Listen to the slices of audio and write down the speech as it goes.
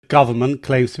government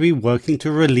claims to be working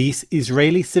to release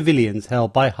Israeli civilians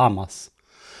held by Hamas.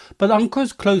 But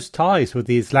Ankara's close ties with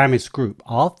the Islamist group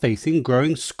are facing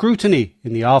growing scrutiny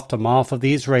in the aftermath of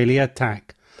the Israeli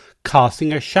attack,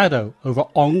 casting a shadow over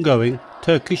ongoing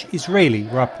Turkish-Israeli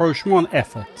rapprochement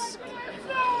efforts.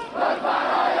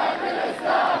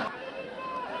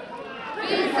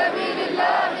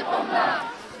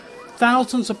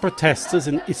 Thousands of protesters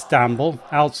in Istanbul,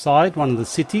 outside one of the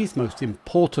city's most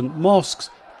important mosques,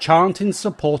 chant in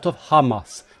support of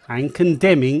Hamas and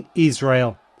condemning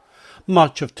Israel.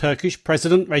 Much of Turkish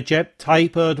President Recep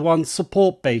Tayyip Erdogan's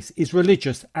support base is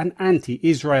religious and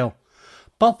anti-Israel.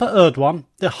 But for Erdogan,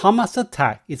 the Hamas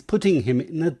attack is putting him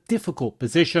in a difficult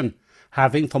position,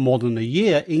 having for more than a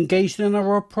year engaged in a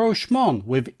rapprochement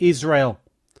with Israel.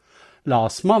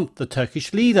 Last month, the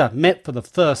Turkish leader met for the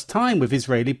first time with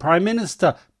Israeli Prime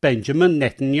Minister Benjamin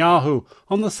Netanyahu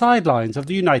on the sidelines of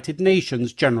the United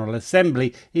Nations General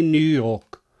Assembly in New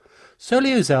York.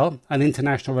 Soli Özel, an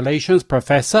international relations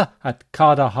professor at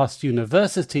Kandahar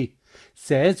University,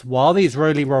 says while the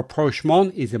Israeli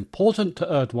rapprochement is important to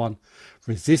Erdogan,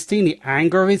 resisting the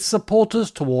anger of his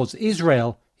supporters towards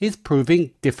Israel is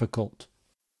proving difficult.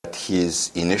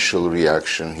 His initial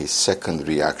reaction, his second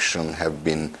reaction have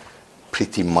been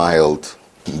pretty mild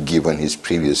given his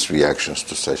previous reactions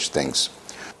to such things.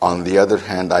 On the other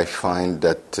hand, I find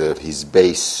that his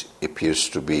base appears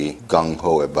to be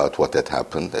gung-ho about what had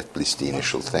happened, at least the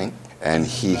initial thing, and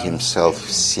he himself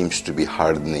seems to be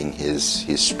hardening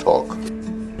his talk.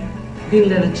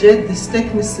 Binlerce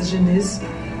destek mesajınız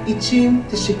için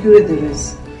teşekkür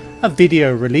ederiz. A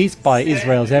video released by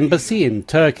Israel's embassy in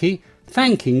Turkey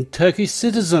thanking Turkish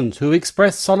citizens who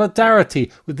expressed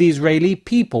solidarity with the Israeli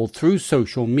people through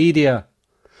social media.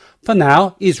 For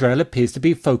now, Israel appears to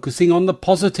be focusing on the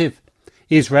positive.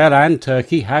 Israel and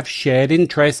Turkey have shared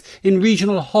interests in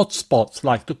regional hotspots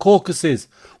like the Caucasus,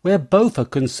 where both are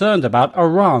concerned about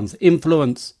Iran's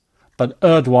influence. But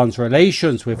Erdogan's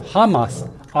relations with Hamas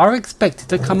are expected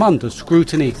to come under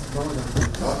scrutiny.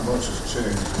 Not much has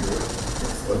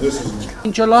changed, but this is...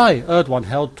 In July, Erdogan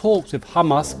held talks with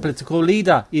Hamas political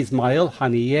leader Ismail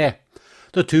Haniyeh.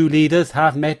 The two leaders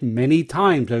have met many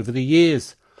times over the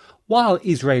years. While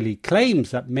Israeli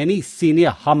claims that many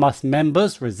senior Hamas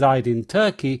members reside in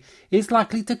Turkey is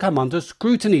likely to come under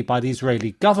scrutiny by the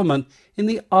Israeli government in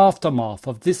the aftermath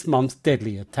of this month's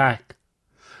deadly attack.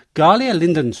 Galia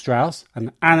Lindenstrauss,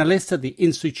 an analyst at the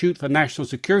Institute for National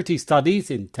Security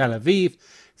Studies in Tel Aviv,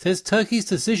 says Turkey's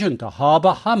decision to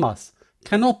harbour Hamas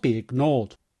cannot be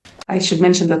ignored. I should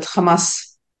mention that Hamas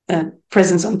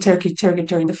presence on Turkey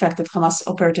territory and the fact that Hamas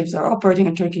operatives are operating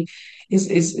in Turkey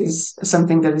is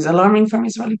something that is alarming from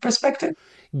Israeli perspective.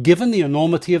 Given the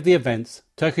enormity of the events,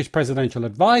 Turkish presidential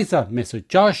advisor Mesut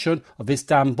Yalçın of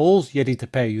Istanbul's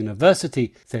Yeditepe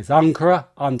University says Ankara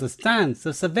understands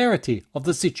the severity of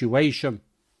the situation.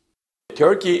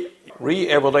 Turkey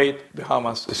re-evaluate the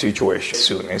Hamas situation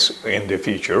soon in the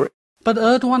future. But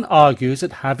Erdogan argues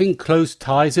that having close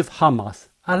ties with Hamas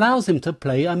allows him to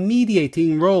play a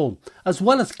mediating role, as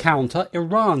well as counter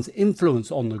Iran's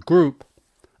influence on the group.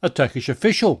 A Turkish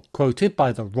official, quoted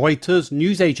by the Reuters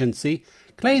news agency,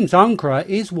 claims Ankara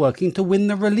is working to win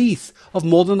the release of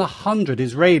more than 100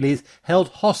 Israelis held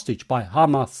hostage by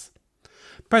Hamas.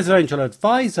 Presidential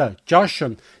advisor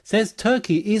Yalçın says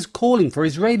Turkey is calling for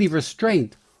Israeli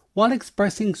restraint, while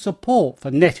expressing support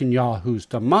for Netanyahu's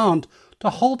demand to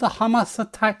hold the Hamas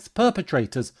attacks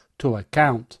perpetrators to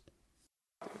account.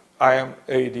 I am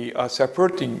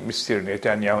supporting Mr.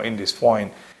 Netanyahu in this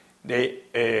point. They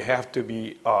have to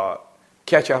be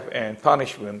catch up and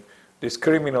punishment this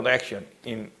criminal action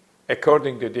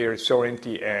according to their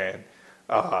sovereignty and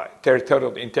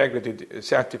territorial integrity,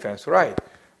 self-defense right.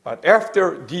 But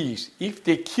after these, if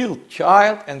they kill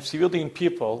child and civilian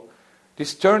people,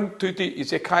 this turn to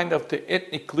is a kind of the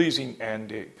ethnic cleansing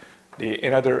and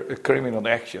the other criminal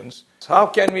actions. So how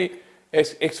can we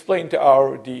explain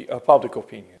to the public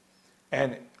opinion?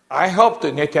 And I hope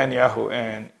that Netanyahu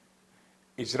and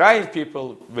Israeli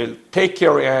people will take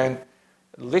care and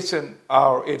listen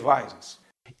our advices.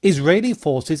 Israeli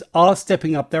forces are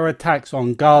stepping up their attacks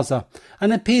on Gaza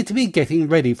and appear to be getting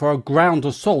ready for a ground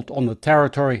assault on the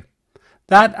territory.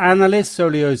 That analyst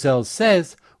Soli Özel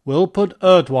says will put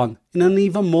Erdogan in an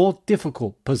even more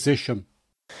difficult position.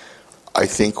 I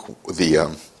think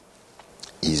the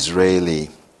Israeli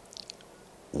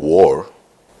war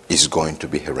is going to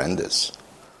be horrendous.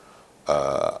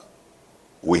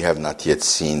 We have not yet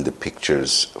seen the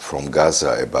pictures from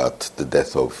Gaza about the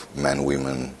death of men,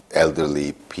 women,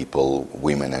 elderly people,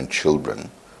 women and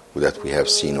children. that we have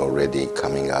seen already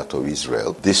coming out of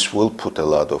Israel. This will put a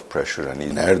lot of pressure on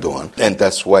Erdogan, and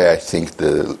that's why I think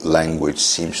the language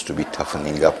seems to be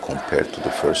toughening up compared to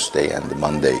the first day and the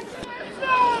Monday.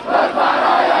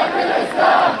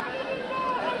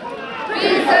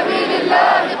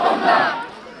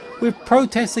 With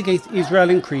protests against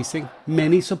Israel increasing,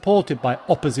 many supported by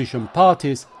opposition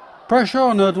parties, pressure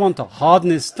on Erdogan to harden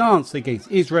his stance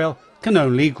against Israel can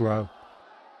only grow.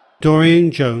 Dorian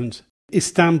Jones,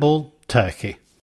 Istanbul, Turkey.